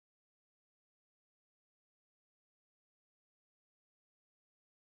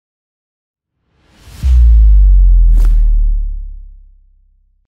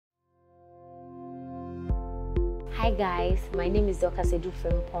Hi guys, my name is Dr. Sedu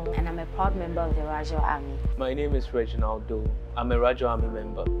Frimpong and I'm a proud member of the Rajo Army. My name is Reginaldo. I'm a Rajo Army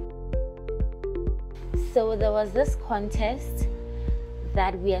member. So there was this contest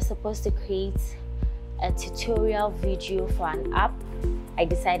that we are supposed to create a tutorial video for an app. I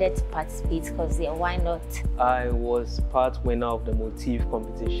decided to participate because why not? I was part winner of the Motif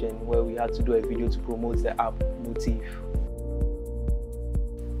competition where we had to do a video to promote the app Motif.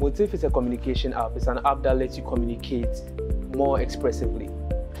 Motif is a communication app. It's an app that lets you communicate more expressively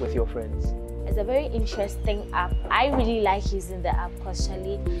with your friends. It's a very interesting app. I really like using the app because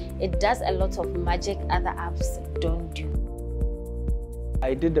actually it does a lot of magic other apps don't do.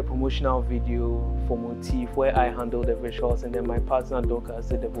 I did the promotional video for Motif where I handled the visuals and then my partner Dorcas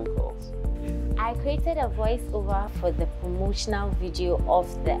did the vocals. I created a voiceover for the promotional video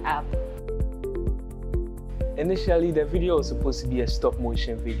of the app. Initially, the video was supposed to be a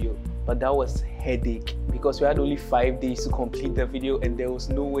stop-motion video, but that was a headache because we had only 5 days to complete the video and there was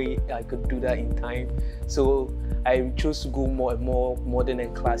no way I could do that in time. So I chose to go more modern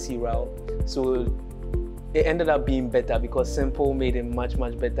and classy route. So it ended up being better because Simple made it much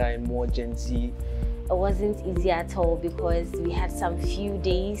better and more Gen Z. It wasn't easy at all because we had some few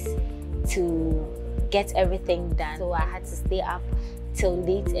days to get everything done. So I had to stay up till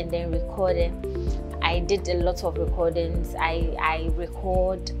late and then record it. I did a lot of recordings. I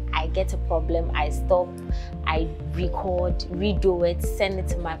record, I get a problem, I stop, I record, redo it, send it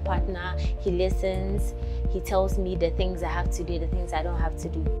to my partner. He listens, he tells me the things I have to do, the things I don't have to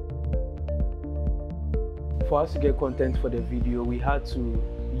do. For us to get content for the video, we had to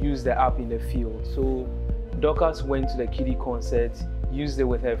use the app in the field. So Dorcas went to the kiddie concert, used it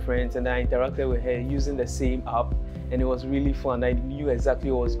with her friends, and I interacted with her using the same app. And it was really fun. I knew exactly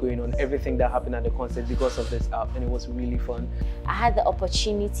what was going on, everything that happened at the concert because of this app, and it was really fun. I had the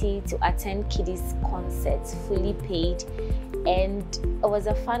opportunity to attend Kiddies concerts, fully paid, and it was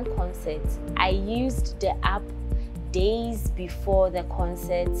a fun concert. I used the app days before the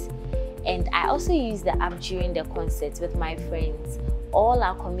concert, and I also used the app during the concert with my friends. All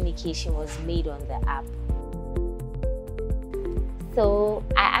our communication was made on the app. So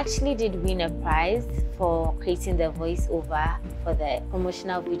I actually did win a prize for creating the voiceover for the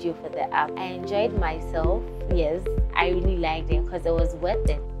promotional video for the app. I enjoyed myself. Yes, I really liked it because it was worth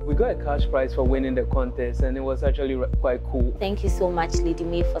it. We got a cash prize for winning the contest and it was actually quite cool. Thank you so much, Lady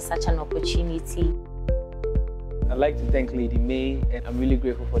May, for such an opportunity. I'd like to thank Lady May and I'm really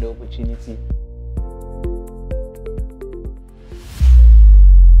grateful for the opportunity.